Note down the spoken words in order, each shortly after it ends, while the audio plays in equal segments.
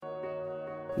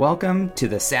Welcome to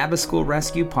the Sabbath School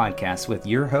Rescue Podcast with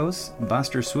your hosts,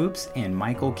 Buster Swoopes and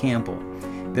Michael Campbell.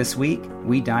 This week,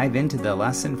 we dive into the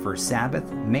lesson for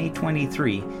Sabbath, May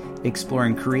 23,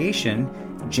 exploring creation,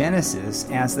 Genesis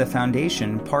as the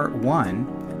foundation, part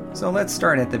 1. So let's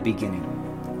start at the beginning.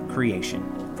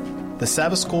 Creation. The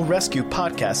Sabbath School Rescue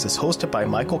Podcast is hosted by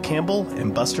Michael Campbell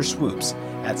and Buster Swoopes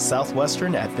at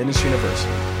Southwestern Adventist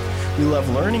University. We love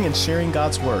learning and sharing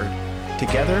God's Word.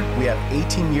 Together, we have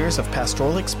 18 years of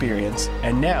pastoral experience,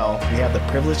 and now we have the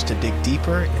privilege to dig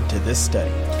deeper into this study.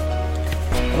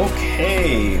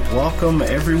 Okay, welcome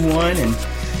everyone, and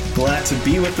glad to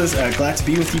be with us. Glad to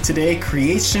be with you today.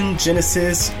 Creation,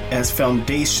 Genesis as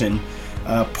foundation,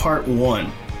 part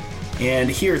 1. And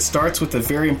here it starts with a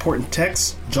very important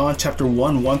text, John chapter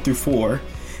 1, 1 through 4.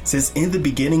 It says, "In the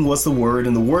beginning was the Word,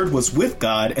 and the Word was with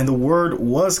God, and the Word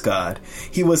was God.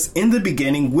 He was in the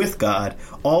beginning with God.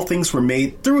 All things were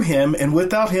made through him, and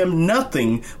without him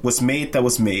nothing was made that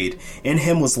was made. In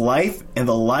him was life, and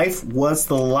the life was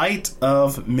the light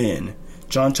of men."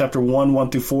 John chapter 1,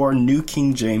 1 through 4, New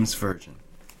King James Version.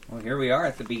 Well, here we are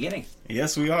at the beginning.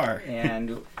 Yes, we are.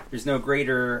 And there's no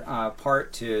greater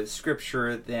part to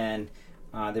Scripture than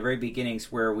the very beginnings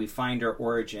where we find our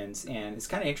origins. And it's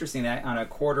kind of interesting that on a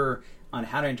quarter on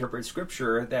how to interpret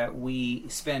Scripture that we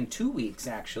spend 2 weeks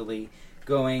actually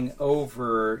going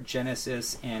over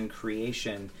Genesis and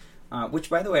creation, which,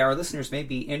 by the way, our listeners may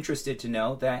be interested to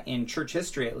know that in church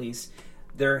history at least,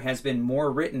 there has been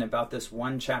more written about this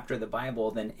one chapter of the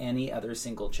Bible than any other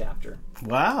single chapter.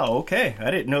 Wow, okay.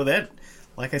 I didn't know that.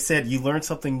 Like I said, you learn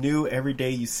something new every day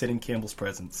you sit in Campbell's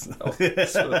presence. Oh,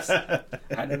 Swoopes. I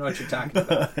don't know what you're talking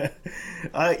about.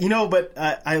 But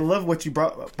I love what you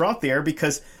brought there,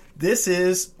 because this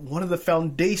is one of the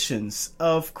foundations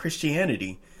of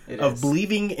Christianity, of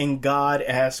believing in God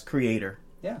as creator.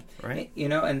 Yeah. Right?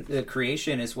 And the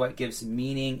creation is what gives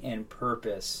meaning and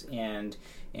purpose. And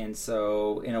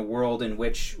so in a world in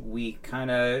which a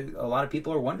lot of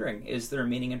people are wondering, is there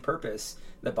meaning and purpose?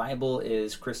 The Bible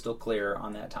is crystal clear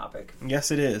on that topic. Yes,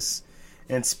 it is.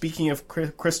 And speaking of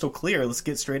crystal clear, let's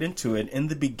get straight into it. In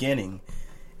the beginning.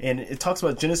 And it talks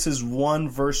about Genesis 1,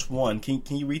 verse 1. Can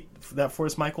you read that for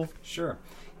us, Michael? Sure.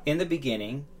 In the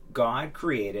beginning, God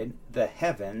created the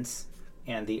heavens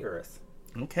and the earth.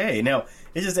 Okay. Now,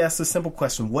 it just asks a simple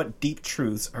question. What deep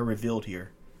truths are revealed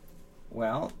here?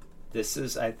 Well, this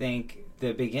is, I think,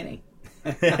 the beginning.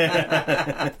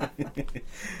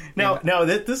 Now,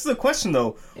 this is a question,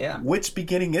 though. Yeah. Which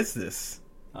beginning is this?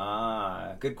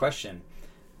 Good question.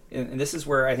 And this is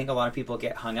where I think a lot of people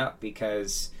get hung up,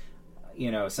 because,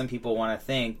 some people want to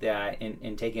think that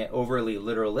in taking it overly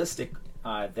literalistic,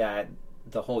 that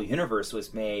the whole universe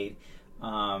was made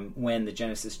when the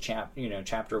Genesis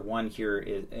chapter 1 here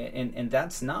is, and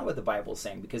that's not what the Bible's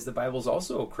saying, because the Bible's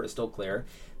also crystal clear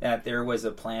that there was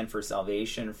a plan for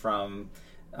salvation from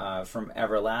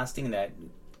everlasting, that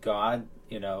God,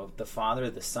 the Father,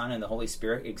 the Son, and the Holy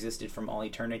Spirit existed from all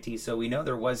eternity. So we know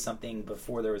there was something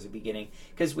before there was a beginning,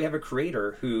 because we have a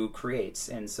creator who creates.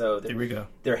 And so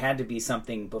there had to be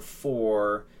something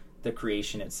before the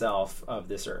creation itself of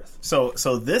this earth. So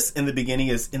this in the beginning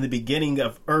is in the beginning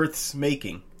of Earth's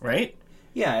making, right?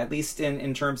 Yeah, at least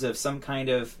in terms of some kind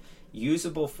of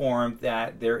usable form,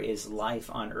 that there is life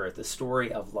on Earth, the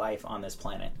story of life on this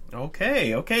planet.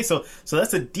 Okay. So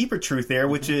that's a deeper truth there,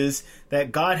 which is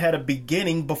that God had a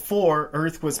beginning before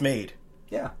Earth was made.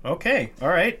 Yeah. Okay. All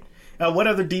right. What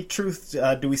other deep truths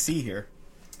do we see here?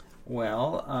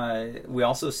 Well, we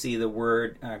also see the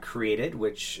word created,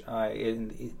 which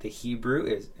in the Hebrew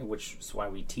is, which is why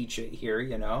we teach it here,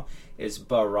 is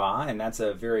bara, and that's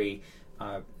a very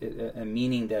a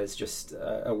meaning that is just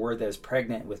a word that is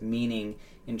pregnant with meaning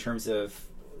in terms of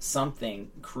something,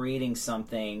 creating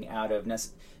something out of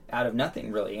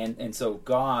nothing, really. And so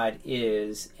God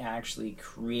is actually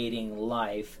creating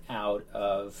life out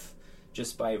of,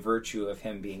 just by virtue of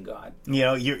him being God.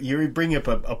 You're bringing up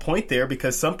a point there,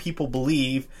 because some people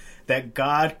believe that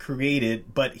God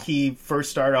created, but he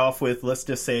first started off with, let's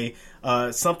just say,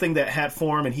 something that had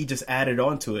form, and he just added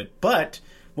on to it. But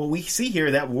what we see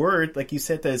here, that word, like you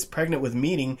said, that is pregnant with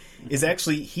meaning, is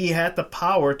actually he had the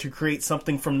power to create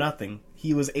something from nothing.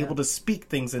 He was able to speak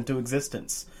things into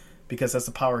existence, because that's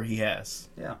the power he has.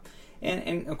 Yeah.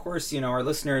 And of course, our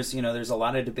listeners, there's a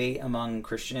lot of debate among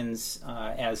Christians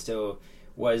as to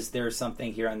Was there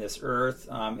something here on this earth?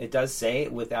 It does say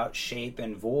without shape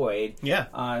and void.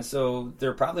 Yeah. So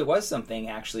there probably was something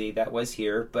actually that was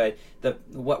here, but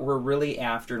what we're really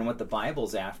after and what the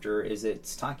Bible's after is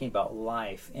it's talking about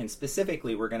life, and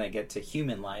specifically we're going to get to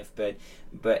human life,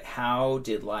 but how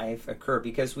did life occur?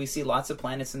 Because we see lots of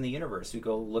planets in the universe. We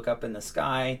go look up in the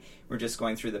sky. We're just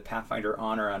going through the Pathfinder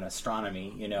honor on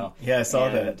astronomy, Yeah, I saw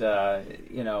that.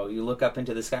 You look up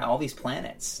into the sky, all these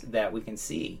planets that we can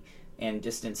see, and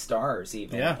distant stars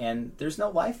even, and there's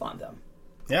no life on them.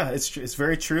 Yeah, it's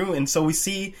very true. And so we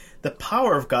see the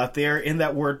power of God there in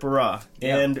that word bara.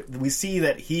 Yeah. And we see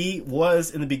that he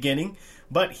was in the beginning,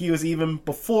 but he was even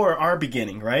before our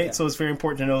beginning, right? Yeah. So it's very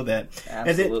important to know that.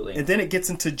 Absolutely. And then it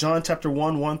gets into John chapter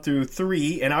 1 through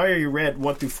 3, and I already read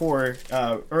 1 through 4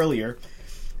 earlier.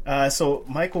 So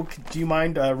Michael, do you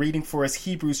mind reading for us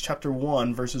Hebrews chapter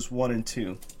 1, verses 1 and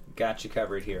 2? Got you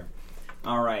covered here.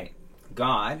 All right.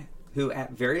 God, who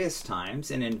at various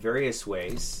times and in various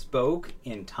ways spoke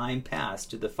in time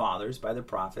past to the fathers by the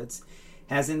prophets,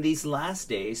 has in these last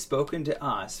days spoken to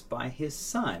us by his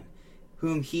Son,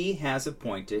 whom he has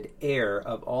appointed heir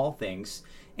of all things,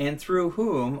 and through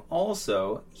whom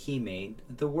also he made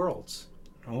the worlds.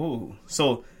 Oh,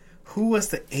 so who was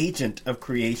the agent of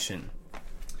creation,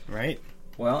 right?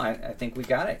 Well, I think we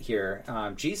got it here.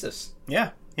 Jesus.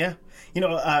 Yeah.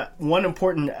 One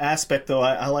important aspect, though,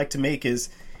 I like to make is,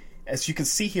 as you can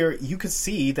see here, you can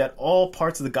see that all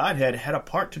parts of the Godhead had a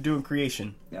part to do in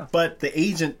creation. Yeah. But the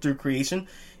agent through creation,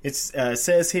 it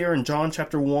says here in John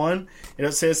chapter 1,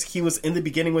 it says he was in the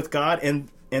beginning with God, and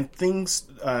things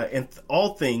and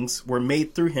all things were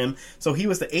made through him. So he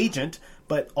was the agent,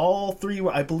 but all three,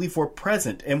 I believe, were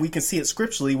present, and we can see it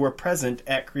scripturally, were present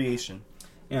at creation.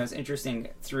 It's interesting,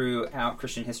 throughout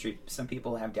Christian history, some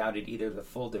people have doubted either the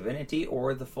full divinity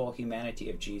or the full humanity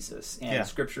of Jesus. And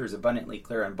Scripture is abundantly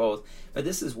clear on both. But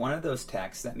this is one of those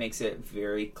texts that makes it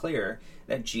very clear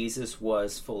that Jesus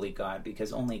was fully God,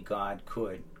 because only God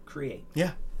could create.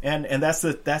 Yeah. And that's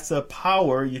the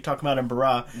power you're talking about in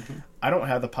bara. Mm-hmm. I don't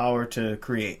have the power to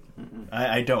create.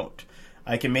 I don't.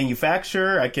 I can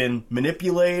manufacture, I can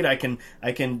manipulate, I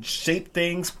can shape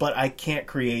things, but I can't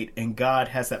create. And God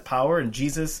has that power, and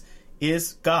Jesus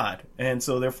is God, and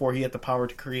so therefore he had the power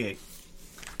to create.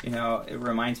 It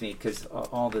reminds me, because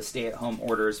all the stay-at-home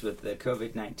orders with the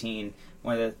COVID-19,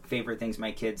 one of the favorite things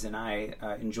my kids and I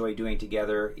enjoy doing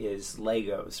together is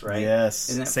Legos, right? Yes,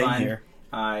 isn't it same fun? Here.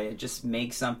 Just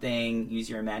make something, use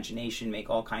your imagination,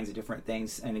 make all kinds of different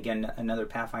things. And again, another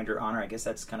Pathfinder honor. I guess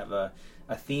that's kind of a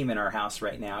theme in our house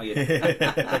right now.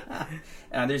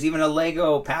 There's even a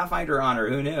Lego Pathfinder honor.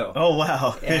 Who knew? Oh,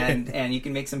 wow. and you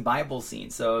can make some Bible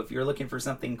scenes. So if you're looking for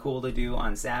something cool to do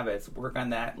on Sabbath, work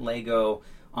on that Lego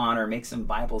honor, make some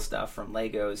Bible stuff from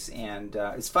Legos. And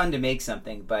it's fun to make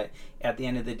something, but at the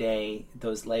end of the day,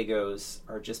 those Legos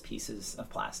are just pieces of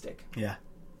plastic. Yeah.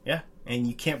 And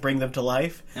you can't bring them to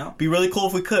life. No. Be really cool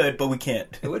if we could, but we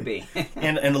can't. It would be.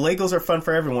 and the Legos are fun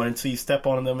for everyone until you step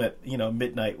on them at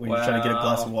midnight when you're trying to get a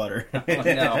glass of water. Oh,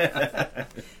 no.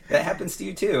 That happens to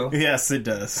you too. Yes, it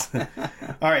does.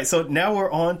 All right, so now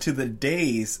we're on to the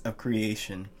days of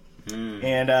creation.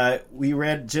 And we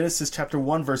read Genesis chapter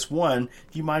 1, verse 1. Do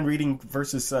you mind reading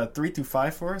verses 3 through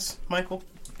 5 for us, Michael?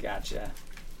 Gotcha.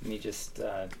 Let me just...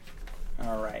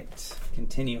 all right.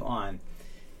 Continue on.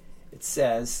 It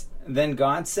says, "Then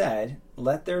God said,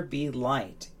 'Let there be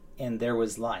light,' and there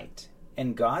was light.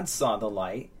 And God saw the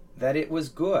light, that it was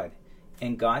good.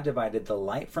 And God divided the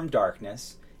light from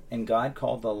darkness. And God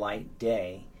called the light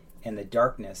day, and the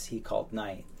darkness he called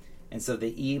night. And so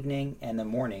the evening and the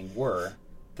morning were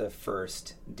the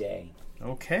first day."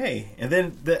 Okay, and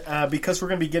then because we're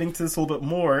going to be getting to this a little bit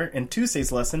more in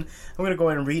Tuesday's lesson, I'm going to go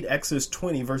ahead and read Exodus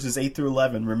 20, verses 8 through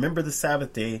 11. "Remember the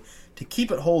Sabbath day, to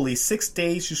keep it holy. 6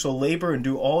 days you shall labor and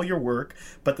do all your work,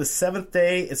 but the seventh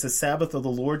day is the Sabbath of the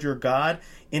Lord your God.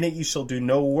 In it you shall do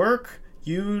no work,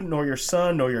 you, nor your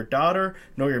son, nor your daughter,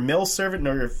 nor your male servant,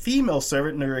 nor your female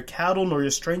servant, nor your cattle, nor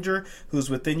your stranger who is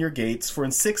within your gates. For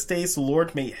in 6 days the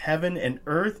Lord made heaven and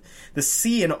earth, the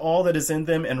sea and all that is in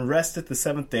them, and rested the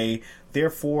seventh day.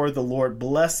 Therefore the Lord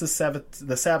blessed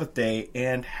the Sabbath day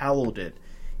and hallowed it."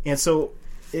 And so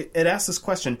it asks this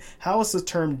question: how is the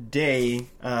term day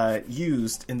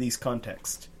used in these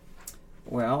contexts?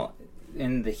 Well,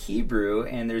 in the Hebrew,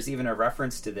 and there's even a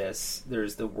reference to this,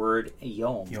 there's the word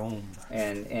yom.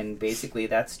 And basically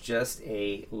that's just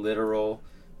a literal,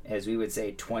 as we would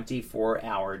say,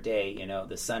 24-hour day.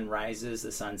 The sun rises,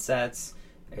 the sun sets,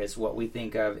 is what we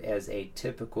think of as a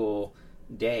typical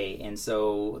day. And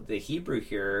so the Hebrew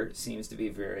here seems to be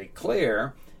very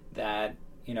clear that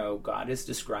God is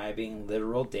describing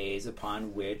literal days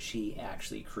upon which he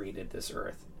actually created this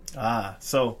earth.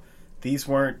 So these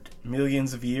weren't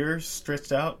millions of years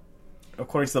stretched out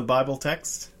according to the Bible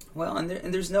text? Well, and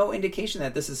there's no indication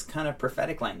that this is kind of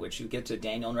prophetic language. You get to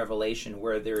Daniel and Revelation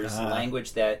where there's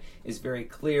language that is very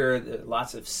clear,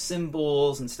 lots of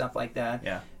symbols and stuff like that.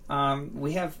 Yeah.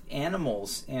 We have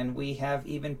animals and we have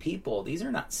even people. These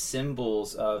are not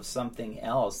symbols of something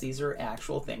else. These are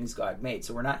actual things God made.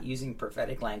 So we're not using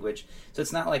prophetic language. So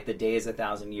it's not like the day is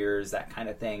 1,000 years, that kind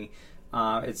of thing.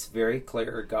 It's very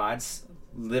clear. God's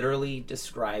literally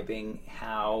describing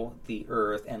how the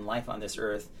earth and life on this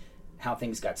earth, how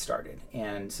things got started.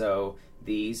 And so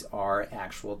these are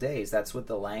actual days. That's what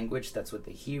the language, that's what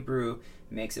the Hebrew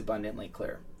makes abundantly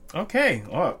clear. Okay.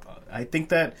 Well, I think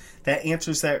that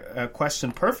answers that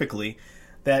question perfectly,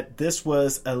 that this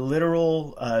was a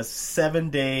literal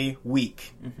 7-day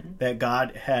week that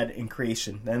God had in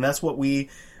creation. And that's what we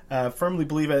firmly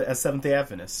believe as Seventh-day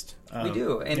Adventists. We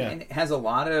do, and it has a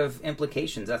lot of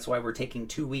implications. That's why we're taking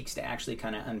 2 weeks to actually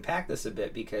kind of unpack this a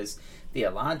bit, because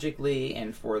theologically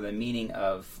and for the meaning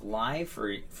of life,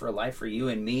 for life for you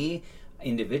and me,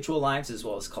 individual lives as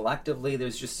well as collectively,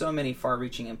 there's just so many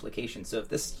far-reaching implications. So if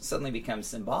this suddenly becomes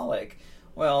symbolic,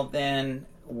 well, then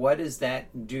what does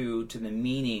that do to the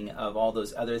meaning of all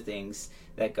those other things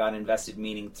that God invested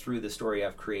meaning through the story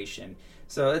of creation?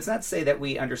 So it's not to say that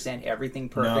we understand everything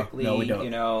perfectly. No, we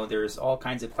don't. There's all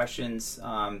kinds of questions,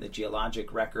 the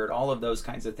geologic record, all of those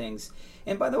kinds of things.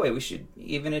 And by the way, we should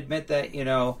even admit that,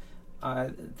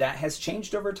 that has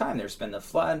changed over time. There's been the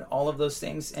flood, all of those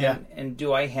things. And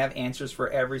do I have answers for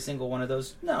every single one of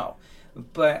those? No.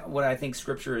 But what I think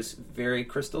Scripture is very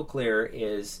crystal clear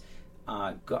is,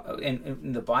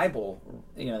 in the Bible,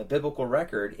 the biblical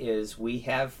record is we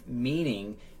have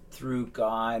meaning through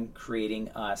God creating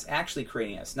us, actually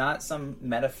creating us, not some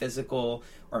metaphysical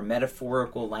or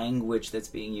metaphorical language that's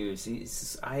being used. He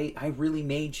says, I really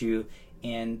made you,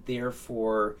 and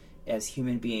therefore, as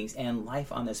human beings and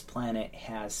life on this planet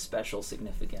has special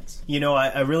significance.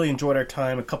 I really enjoyed our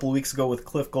time a couple of weeks ago with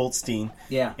Cliff Goldstein.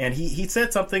 Yeah. And he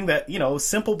said something that,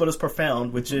 simple but is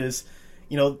profound, which is,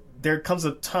 there comes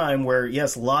a time where,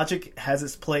 yes, logic has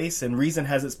its place and reason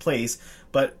has its place,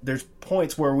 but there's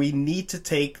points where we need to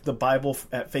take the Bible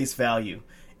at face value.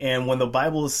 And when the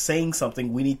Bible is saying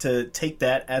something, we need to take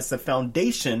that as the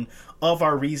foundation of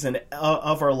our reason,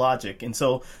 of our logic. And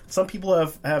so some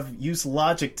people have used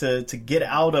logic to get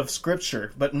out of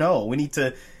Scripture, but no, we need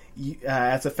to,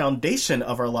 as a foundation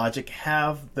of our logic,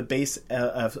 have the base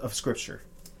of Scripture.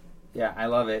 Yeah, I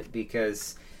love it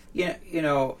because,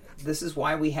 this is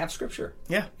why we have Scripture.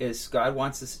 Yeah. Is God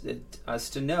wants us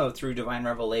to know through divine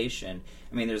revelation.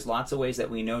 I mean, there's lots of ways that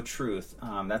we know truth.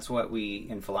 That's what we,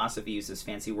 in philosophy, use this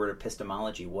fancy word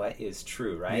epistemology. What is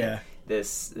true, right? Yeah.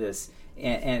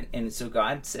 And so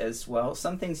God says, well,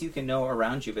 some things you can know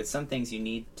around you, but some things you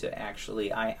need to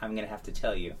actually, I'm going to have to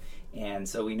tell you. And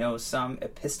so we know some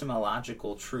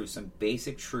epistemological truths, some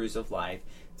basic truths of life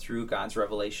through God's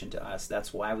revelation to us.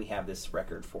 That's why we have this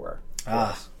record for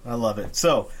us. I love it.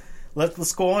 So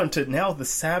let's go on to now the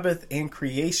Sabbath and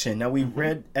creation. Now we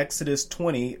read Exodus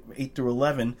 20, 8 through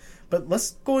 11, but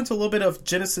let's go into a little bit of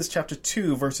Genesis chapter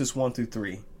 2, verses 1 through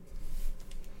 3.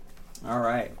 All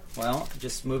right. Well,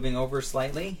 just moving over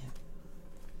slightly.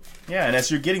 Yeah, and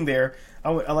as you're getting there,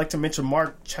 I'd like to mention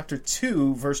Mark chapter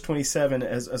 2, verse 27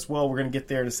 as well. We're going to get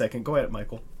there in a second. Go ahead,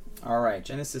 Michael. All right.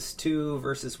 Genesis 2,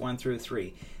 verses 1 through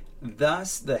 3.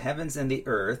 Thus the heavens and the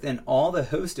earth and all the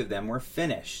host of them were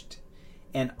finished.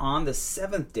 And on the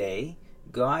seventh day,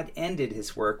 God ended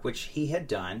his work which he had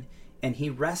done, and he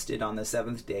rested on the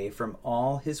seventh day from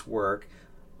all his work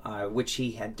which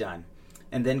he had done.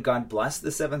 And then God blessed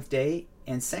the seventh day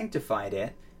and sanctified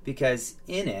it, because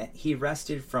in it he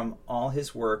rested from all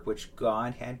his work which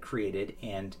God had created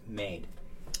and made.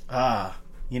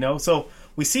 So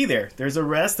we see there's a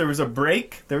rest, there was a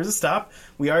break, there was a stop.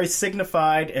 We already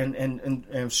signified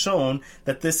and shown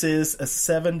that this is a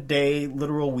 7-day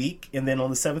literal week, and then on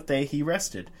the seventh day he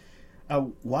rested.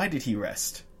 Why did he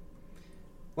rest?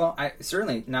 Well,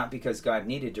 certainly not because God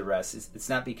needed to rest. It's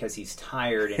not because he's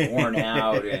tired and worn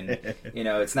out, and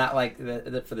it's not like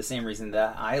for the same reason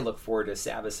that I look forward to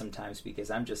Sabbath sometimes, because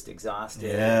I'm just exhausted.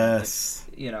 Yes,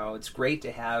 it's great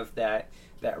to have that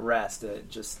rest, to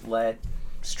just let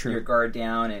your guard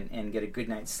down and get a good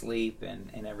night's sleep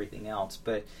and everything else.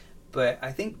 But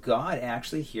I think God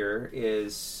actually here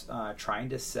is trying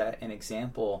to set an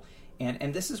example,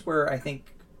 and this is where I think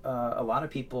a lot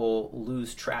of people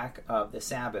lose track of the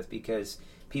Sabbath, because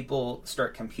people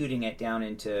start computing it down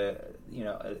into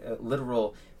a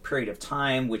literal period of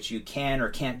time which you can or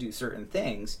can't do certain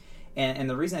things. And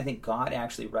the reason I think God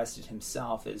actually rested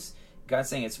himself is God's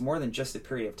saying it's more than just a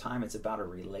period of time, it's about a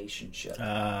relationship.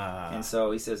 And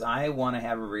so he says, I want to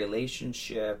have a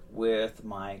relationship with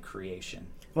my creation.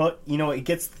 Well, it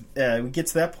gets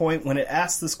to that point when it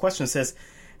asks this question. It says,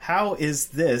 how is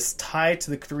this tied to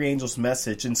the three angels'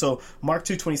 message? And so Mark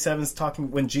 2:27 is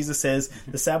talking when Jesus says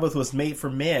the Sabbath was made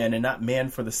for man and not man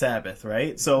for the Sabbath,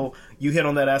 right? So you hit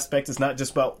on that aspect. It's not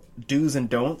just about do's and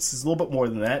don'ts. It's a little bit more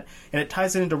than that. And it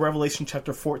ties it into Revelation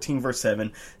chapter 14, verse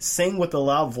 7. Sing with a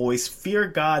loud voice, fear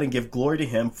God and give glory to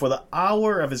him, for the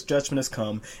hour of his judgment has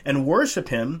come, and worship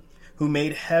him who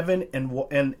made heaven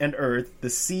and earth, the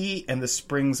sea and the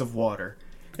springs of water.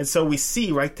 And so we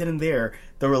see right then and there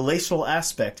the relational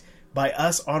aspect. By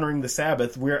us honoring the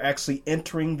Sabbath, we're actually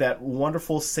entering that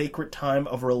wonderful sacred time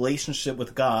of relationship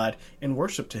with God and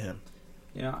worship to him.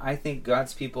 I think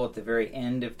God's people at the very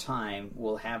end of time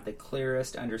will have the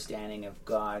clearest understanding of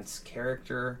God's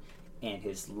character and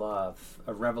his love,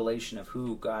 a revelation of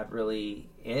who God really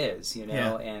is,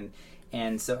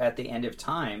 and so at the end of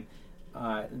time,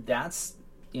 that's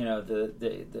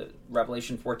the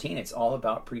Revelation 14. It's all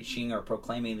about preaching or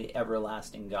proclaiming the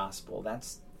everlasting gospel.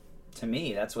 To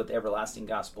me, that's what the everlasting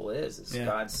gospel is. It's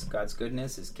God's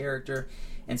goodness, his character.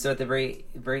 And so at the very,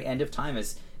 very end of time,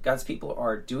 as God's people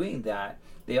are doing that,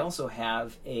 they also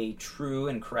have a true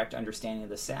and correct understanding of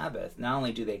the Sabbath. Not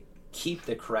only do they keep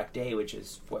the correct day, which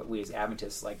is what we as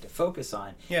Adventists like to focus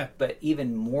on, but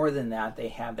even more than that, they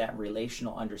have that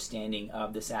relational understanding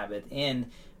of the Sabbath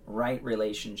in right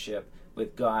relationship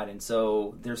with God. And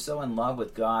so they're so in love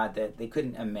with God that they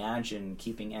couldn't imagine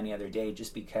keeping any other day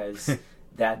just because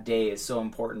that day is so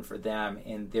important for them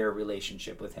in their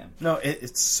relationship with him. No,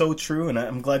 it's so true, and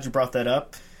I'm glad you brought that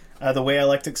up. The way I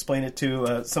like to explain it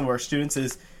to some of our students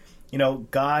is,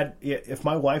 God, if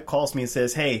my wife calls me and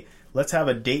says, hey, let's have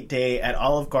a date day at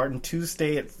Olive Garden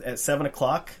Tuesday at 7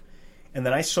 o'clock, and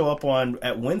then I show up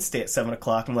at Wednesday at 7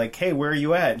 o'clock, I'm like, hey, where are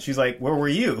you at? And she's like, where were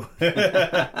you?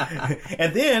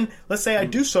 And then, let's say I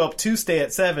do show up Tuesday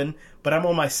at 7, but I'm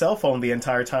on my cell phone the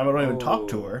entire time. I don't even talk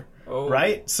to her.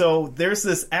 Right? So there's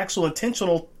this actual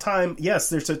intentional time. Yes,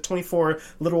 there's a 24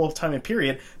 literal time and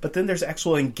period, but then there's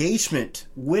actual engagement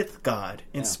with God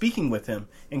and speaking with him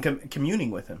and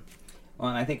communing with him. Well,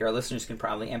 and I think our listeners can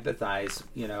probably empathize.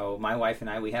 My wife and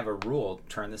I, we have a rule: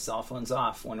 turn the cell phones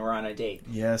off when we're on a date.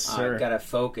 Yes, sir. Got to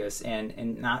focus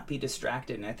and not be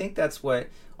distracted. And I think that's what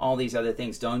all these other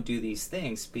things, don't do these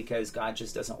things because God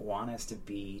just doesn't want us to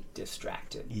be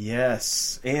distracted.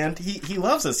 Yes, and he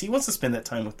loves us. He wants to spend that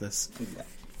time with us. Exactly.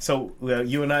 So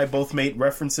you and I both made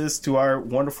references to our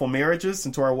wonderful marriages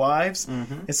and to our wives.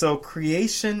 Mm-hmm. And so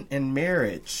creation and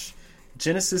marriage.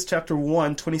 Genesis chapter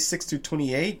 1, 26 through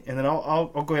 28, and then I'll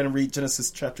go ahead and read Genesis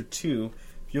chapter 2.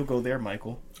 If you'll go there,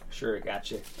 Michael. Sure,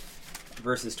 gotcha.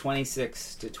 Verses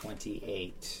 26 to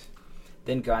 28.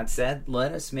 Then God said,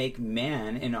 let us make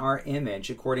man in our image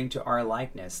according to our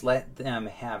likeness. Let them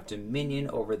have dominion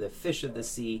over the fish of the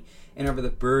sea and over the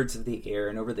birds of the air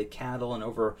and over the cattle and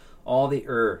over all the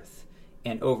earth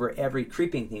and over every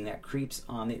creeping thing that creeps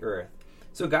on the earth.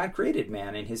 So God created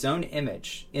man in his own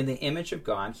image. In the image of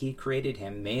God, he created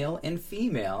him. Male and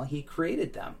female, he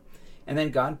created them. And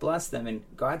then God blessed them, and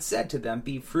God said to them,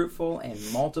 be fruitful and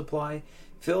multiply,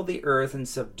 fill the earth and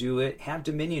subdue it, have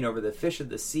dominion over the fish of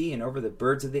the sea and over the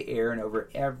birds of the air and over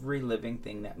every living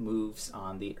thing that moves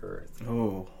on the earth.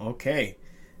 Oh, okay.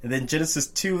 And then Genesis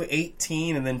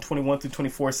 2:18 and then 21 through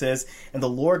 24 says, and the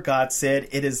Lord God said,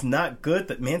 it is not good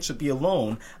that man should be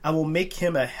alone. I will make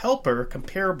him a helper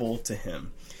comparable to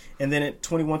him. And then at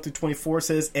 21 through 24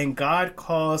 says, and God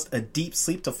caused a deep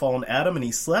sleep to fall on Adam, and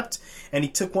he slept, and he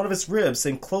took one of his ribs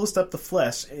and closed up the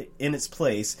flesh in its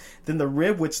place. Then the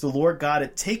rib which the Lord God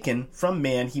had taken from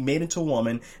man, he made into a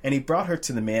woman, and he brought her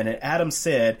to the man. And Adam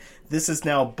said, this is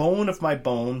now bone of my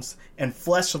bones and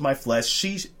flesh of my flesh.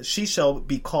 She shall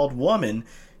be called woman,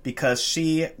 because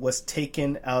she was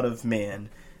taken out of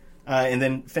man. And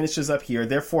then finishes up here.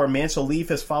 Therefore, a man shall leave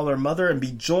his father and mother and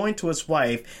be joined to his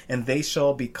wife, and they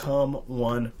shall become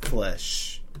one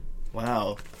flesh.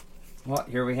 Wow. Well,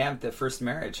 here we have the first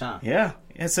marriage, huh? Yeah.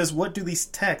 It says, what do these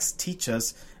texts teach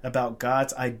us about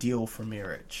God's ideal for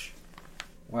marriage?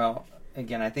 Well,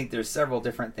 again, I think there's several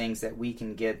different things that we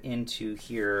can get into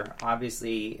here.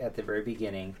 Obviously, at the very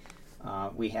beginning,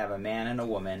 we have a man and a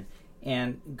woman,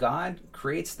 and God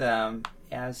creates them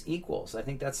as equals. I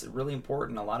think that's really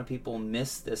important. A lot of people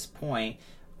miss this point.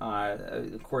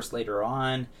 Of course, later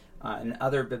on, and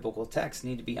other biblical texts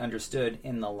need to be understood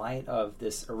in the light of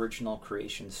this original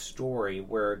creation story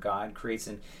where God creates,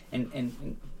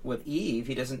 and with Eve,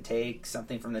 he doesn't take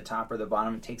something from the top or the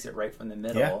bottom, he takes it right from the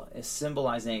middle,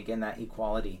 symbolizing again that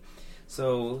equality.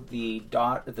 So the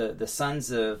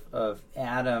sons of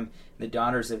Adam, the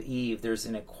daughters of Eve, there's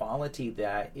an equality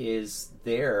that is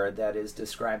there that is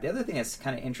described. The other thing that's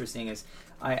kind of interesting is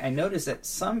I noticed that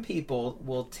some people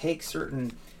will take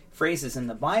certain phrases in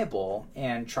the Bible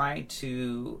and try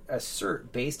to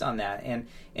assert based on that.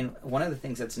 And one of the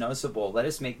things that's noticeable, let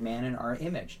us make man in our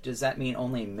image. Does that mean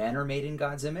only men are made in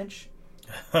God's image?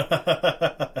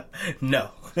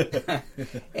 No.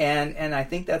 and I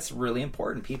think that's really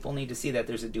important. People need to see that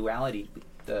there's a duality.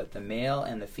 The male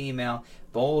and the female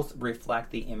both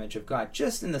reflect the image of God,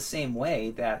 just in the same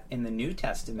way that in the New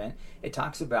Testament it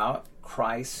talks about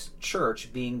Christ's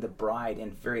church being the bride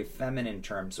in very feminine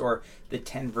terms, or the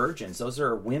 10 virgins. Those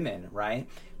are women, right,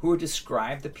 who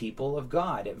describe the people of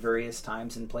God at various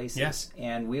times and places. Yes.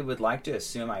 And we would like to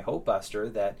assume, I hope, Buster,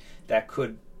 that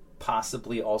could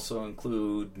possibly also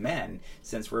include men,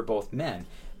 since we're both men.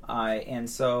 And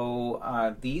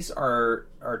so these are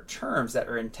terms that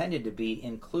are intended to be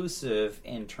inclusive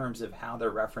in terms of how they're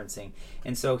referencing.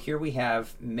 And so here we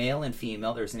have male and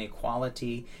female. There's an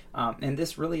equality. And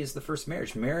this really is the first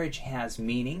marriage. Marriage has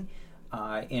meaning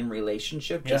in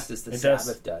relationship, just as the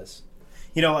Sabbath does.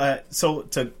 You know, so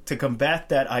to combat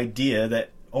that idea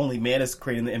that only man is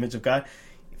created in the image of God,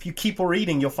 if you keep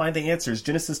reading, you'll find the answers.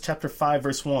 Genesis chapter 5,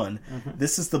 verse 1. Mm-hmm.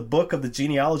 This is the book of the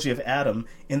genealogy of Adam.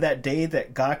 In that day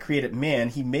that God created man,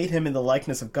 he made him in the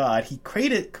likeness of God. He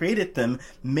created them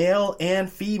male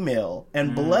and female,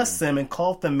 and blessed them and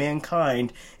called them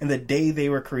mankind in the day they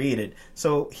were created.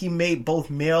 So he made both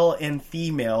male and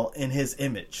female in his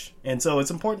image. And so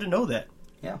it's important to know that.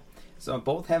 Yeah. So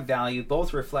both have value,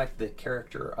 both reflect the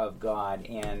character of God.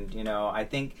 And, I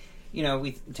think,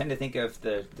 we tend to think of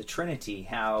the Trinity,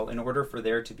 how in order for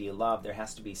there to be love, there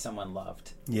has to be someone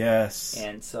loved. Yes.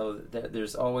 And so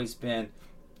there's always been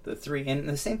the three. And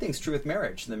the same thing's true with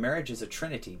marriage. The marriage is a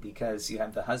Trinity because you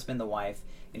have the husband, the wife,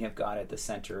 and you have God at the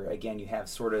center. Again, you have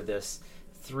sort of this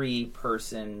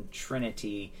three-person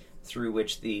Trinity through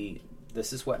which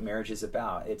this is what marriage is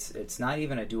about. It's not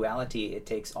even a duality. It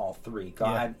takes all three.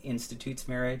 God institutes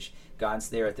marriage. God's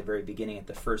there at the very beginning at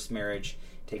the first marriage.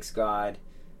 It takes God,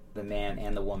 the man,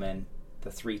 and the woman,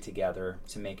 the three together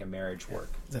to make a marriage work.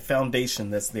 The foundation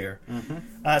that's there.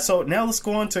 Mm-hmm. So now let's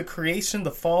go on to creation,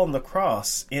 the fall, and the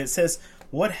cross. And it says,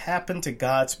 what happened to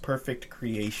God's perfect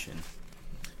creation?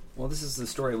 Well, this is the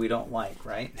story we don't like,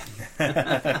 right?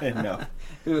 No.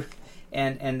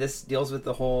 And this deals with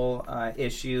the whole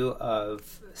issue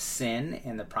of sin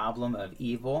and the problem of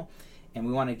evil. And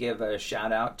we want to give a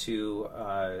shout out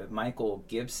to Michael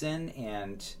Gibson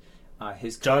and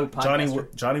his Johnny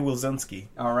Wilzinski.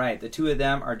 All right. The two of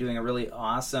them are doing a really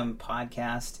awesome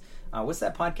podcast. What's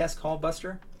that podcast called,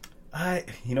 Buster?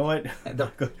 You know what?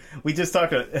 We just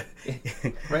talked about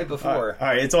right before. All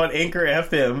right, it's on Anchor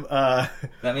FM.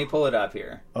 Let me pull it up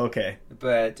here. Okay.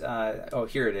 But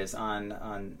here it is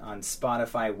on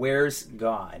Spotify. Where's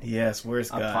God? Yes,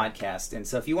 Where's God? A podcast. And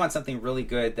so if you want something really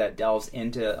good that delves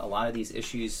into a lot of these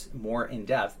issues more in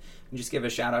depth, you just give a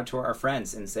shout out to our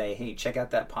friends and say, hey, check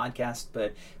out that podcast.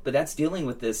 But that's dealing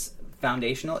with this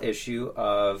foundational issue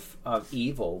of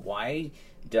evil. Why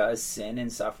does sin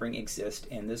and suffering exist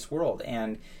in this world?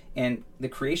 And the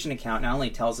creation account not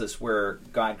only tells us where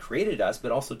God created us,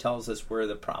 but also tells us where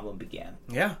the problem began.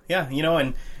 Yeah.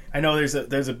 And I know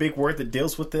there's a big word that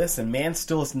deals with this, and man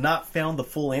still has not found the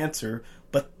full answer,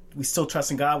 but we still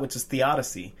trust in God, which is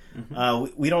theodicy.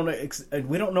 Mm-hmm. We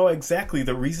don't know exactly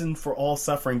the reason for all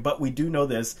suffering, but we do know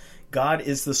this: God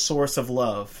is the source of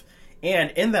love.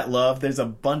 And in that love, there's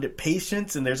abundant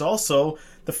patience, and there's also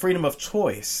the freedom of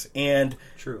choice. And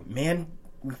true, man,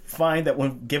 we find that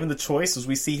when given the choice, as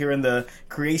we see here in the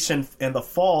creation and the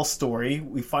fall story,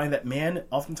 we find that man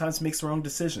oftentimes makes the wrong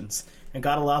decisions, and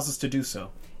God allows us to do so.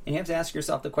 And you have to ask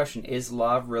yourself the question, is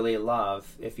love really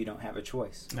love if you don't have a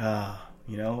choice?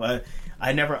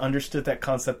 I never understood that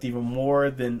concept even more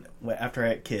than after I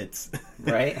had kids.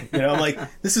 Right? I'm like,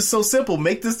 this is so simple.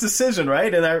 Make this decision,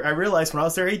 right? And I realized when I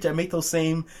was their age, I made those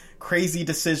same crazy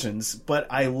decisions. But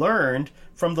I learned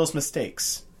from those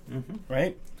mistakes,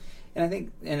 right? And I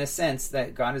think, in a sense,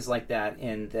 that God is like that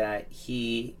in that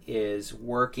He is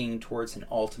working towards an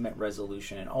ultimate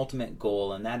resolution, an ultimate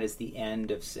goal, and that is the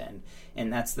end of sin.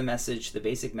 And that's the message, the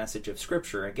basic message of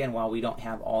Scripture. Again, while we don't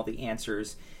have all the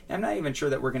answers, and I'm not even sure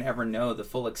that we're going to ever know the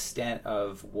full extent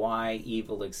of why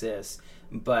evil exists,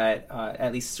 but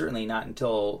at least certainly not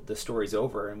until the story's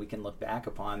over and we can look back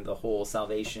upon the whole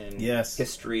salvation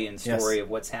history and story of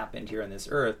what's happened here on this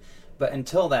earth. But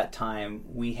until that time,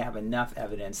 we have enough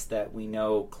evidence that we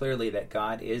know clearly that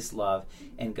God is love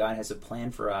and God has a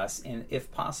plan for us. And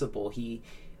if possible, He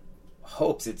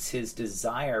hopes, it's His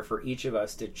desire for each of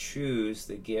us to choose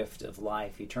the gift of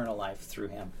life, eternal life, through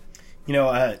Him. You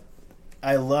know,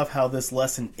 I love how this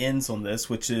lesson ends on this,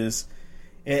 which is,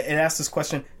 it asks this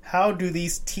question, how do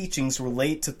these teachings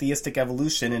relate to theistic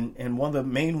evolution? And one of the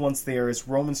main ones there is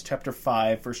Romans chapter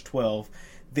 5, verse 12.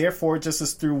 Therefore, just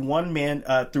as through one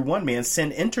man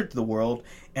sin entered the world,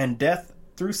 and death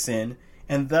through sin,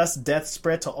 and thus death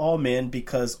spread to all men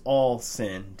because all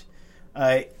sinned.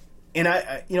 I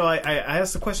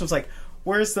asked the question, I was like,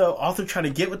 where's the author trying to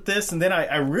get with this? And then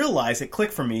I realized, it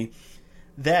clicked for me,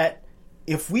 that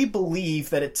if we believe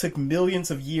that it took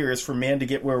millions of years for man to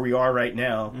get where we are right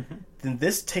now, then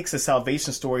this takes a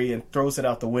salvation story and throws it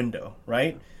out the window,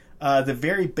 right? The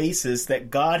very basis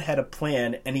that God had a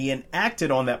plan and He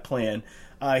enacted on that plan.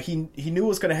 He knew what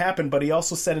was going to happen, but He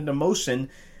also set into motion.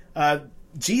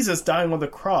 Jesus dying on the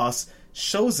cross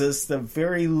shows us the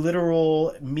very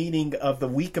literal meaning of the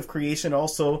week of creation,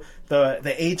 also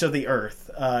the age of the earth,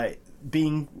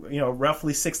 being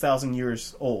roughly 6,000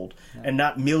 years old and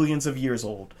not millions of years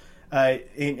old. And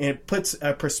it puts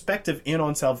a perspective in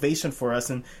on salvation for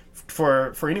us, and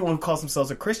for anyone who calls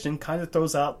themselves a Christian, kind of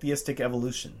throws out theistic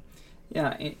evolution.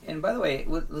 Yeah, and by the way,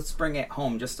 let's bring it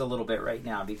home just a little bit right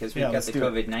now, because we've got the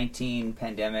COVID-19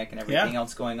 pandemic and everything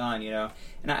else going on,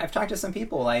 And I've talked to some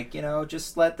people like,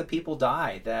 just let the people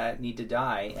die that need to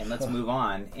die, and let's move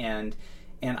on. And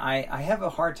I have a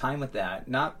hard time with that,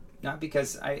 not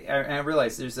because I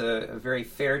realize there's a very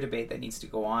fair debate that needs to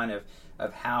go on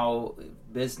of how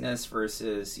business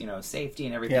versus safety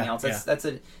and everything else.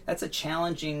 That's a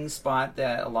challenging spot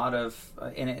that a lot of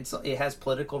and it has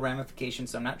political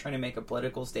ramifications. So I'm not trying to make a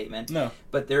political statement. No,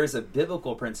 but there is a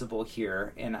biblical principle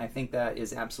here, and I think that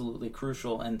is absolutely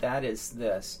crucial, and that is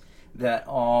this: that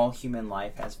all human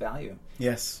life has value.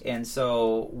 Yes. And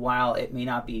so while it may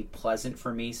not be pleasant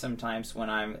for me sometimes when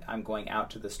I'm going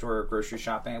out to the store or grocery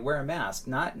shopping, I wear a mask,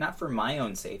 not for my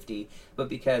own safety, but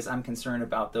because I'm concerned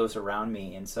about those around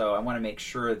me. And so I want to make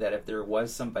sure that if there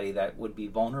was somebody that would be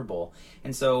vulnerable.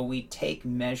 And so we take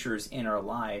measures in our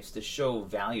lives to show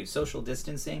value. Social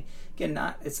distancing,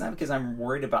 again, it's not because I'm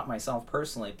worried about myself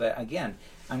personally, but again,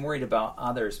 I'm worried about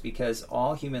others, because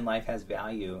all human life has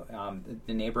value.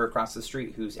 The neighbor across the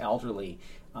street who's elderly,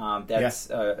 that's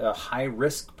a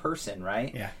high-risk person,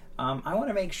 right? Yeah. I want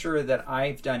to make sure that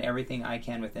I've done everything I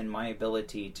can within my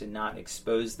ability to not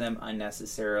expose them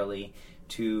unnecessarily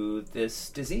to this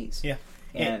disease. Yeah.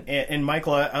 And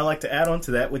Michael, I like to add on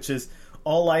to that, which is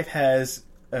all life has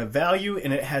a value,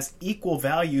 and it has equal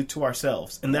value to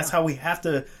ourselves. And that's how we have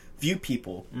to view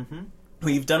people. Mm-hmm.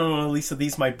 When you've done it unto the least of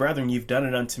these, my brethren, you've done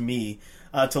it unto me.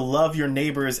 To love your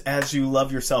neighbors as you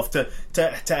love yourself.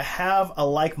 To have a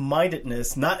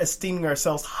like-mindedness, not esteeming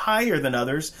ourselves higher than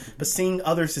others, but seeing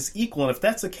others as equal. And if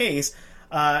that's the case,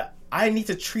 I need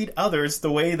to treat others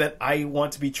the way that I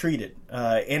want to be treated,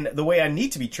 and the way I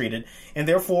need to be treated. And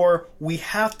therefore, we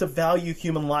have to value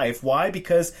human life. Why?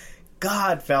 Because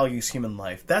God values human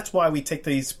life. That's why we take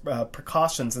these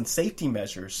precautions and safety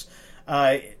measures.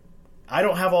 I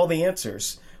don't have all the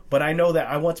answers, but I know that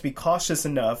I want to be cautious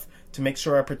enough to make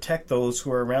sure I protect those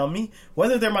who are around me,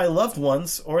 whether they're my loved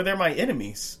ones or they're my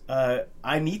enemies.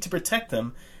 I need to protect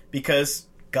them because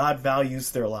God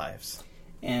values their lives.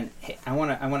 And I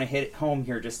want to hit it home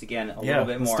here just again a little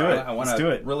bit more. I want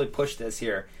to really push this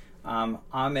here.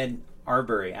 Ahmed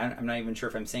Arbery, I'm not even sure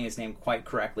if I'm saying his name quite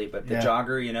correctly, but the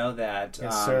jogger, that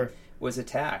was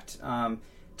attacked.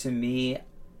 To me,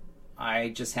 I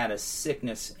just had a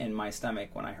sickness in my stomach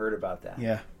when I heard about that.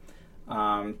 Yeah.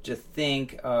 To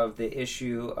think of the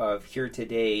issue of here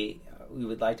today, we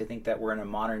would like to think that we're in a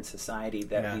modern society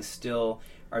that we still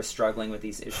are struggling with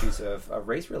these issues of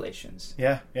race relations.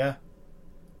 Yeah, yeah.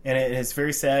 And it's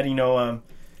very sad,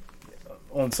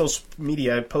 on social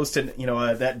media, I posted,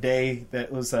 that day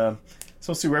that was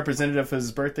supposed to be representative of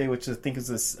his birthday, which I think is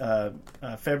this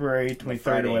February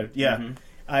 23rd or whatever. Yeah. Mm-hmm.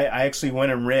 I actually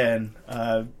went and ran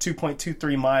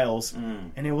 2.23 miles,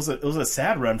 and it was a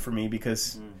sad run for me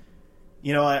because,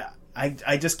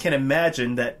 I just can't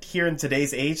imagine that here in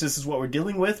today's age, this is what we're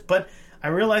dealing with. But I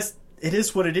realized it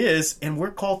is what it is, and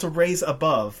we're called to raise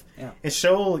above. Yeah. And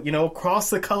show, across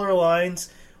the color lines,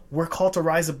 we're called to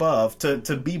rise above,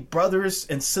 to be brothers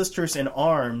and sisters in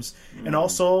arms, and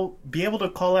also be able to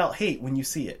call out hate when you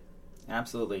see it.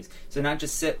 Absolutely. So not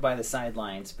just sit by the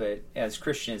sidelines, but as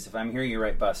Christians, if I'm hearing you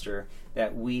right, Buster,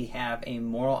 that we have a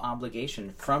moral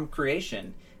obligation from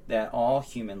creation that all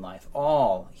human life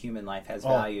has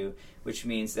value, which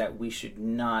means that we should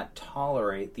not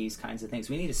tolerate these kinds of things.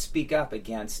 We need to speak up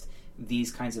against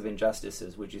these kinds of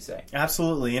injustices, would you say?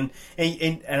 Absolutely. And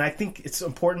I think it's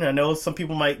important. I know some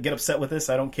people might get upset with this.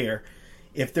 I don't care.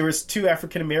 If there was 2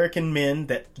 African-American men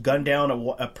that gunned down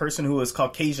a person who was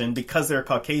Caucasian because they're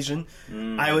Caucasian,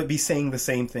 I would be saying the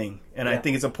same thing. And I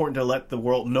think it's important to let the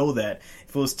world know that.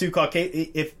 If it was 2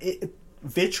 Caucasian, if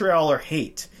vitriol or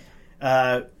hate,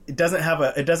 it doesn't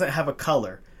have a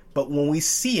color. But when we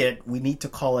see it, we need to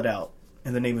call it out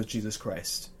in the name of Jesus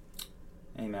Christ.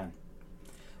 Amen.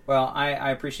 Well,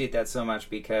 I appreciate that so much,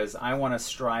 because I want to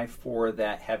strive for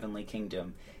that heavenly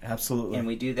kingdom. Absolutely. And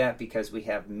we do that because we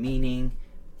have meaning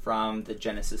from the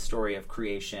Genesis story of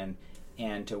creation,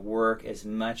 and to work as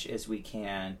much as we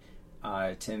can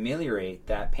to ameliorate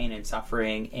that pain and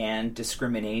suffering and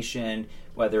discrimination,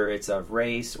 whether it's of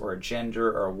race or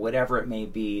gender or whatever it may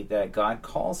be, that God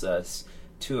calls us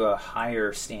to a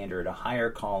higher standard, a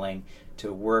higher calling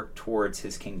to work towards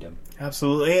his kingdom.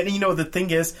 Absolutely. And the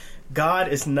thing is, God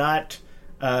is not,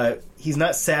 he's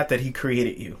not sad that he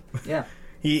created you. Yeah.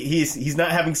 He's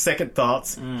not having second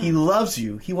thoughts. He loves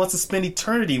you. He wants to spend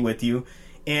eternity with you.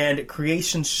 And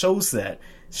creation shows that,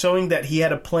 showing that he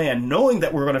had a plan, knowing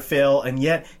that we're going to fail, and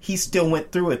yet he still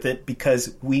went through with it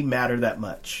because we matter that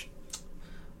much.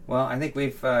 Well, I think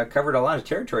we've covered a lot of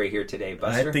territory here today,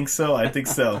 Buster. I think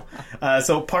so.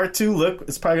 So part 2, look,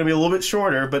 it's probably going to be a little bit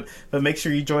shorter, but make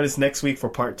sure you join us next week for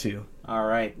part 2. All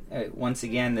right. Once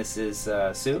again, this is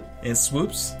Sue. And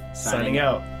Swoopes, signing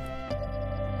out.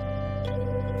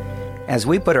 As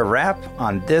we put a wrap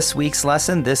on this week's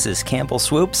lesson, this is Campbell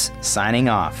Swoopes signing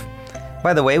off.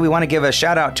 By the way, we want to give a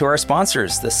shout out to our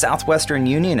sponsors, the Southwestern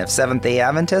Union of Seventh-day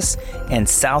Adventists and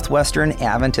Southwestern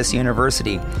Adventist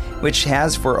University, which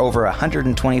has for over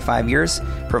 125 years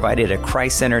provided a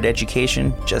Christ-centered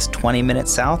education just 20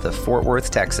 minutes south of Fort Worth,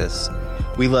 Texas.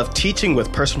 We love teaching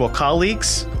with personable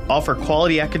colleagues, offer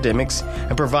quality academics,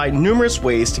 and provide numerous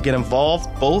ways to get involved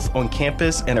both on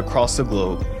campus and across the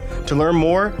globe. To learn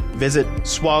more, visit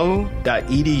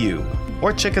swau.edu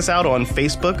or check us out on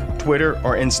Facebook, Twitter,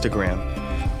 or Instagram.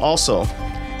 Also,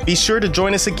 be sure to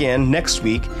join us again next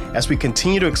week as we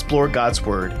continue to explore God's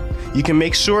Word. You can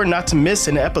make sure not to miss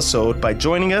an episode by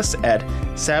joining us at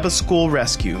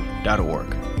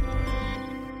sabbathschoolrescue.org.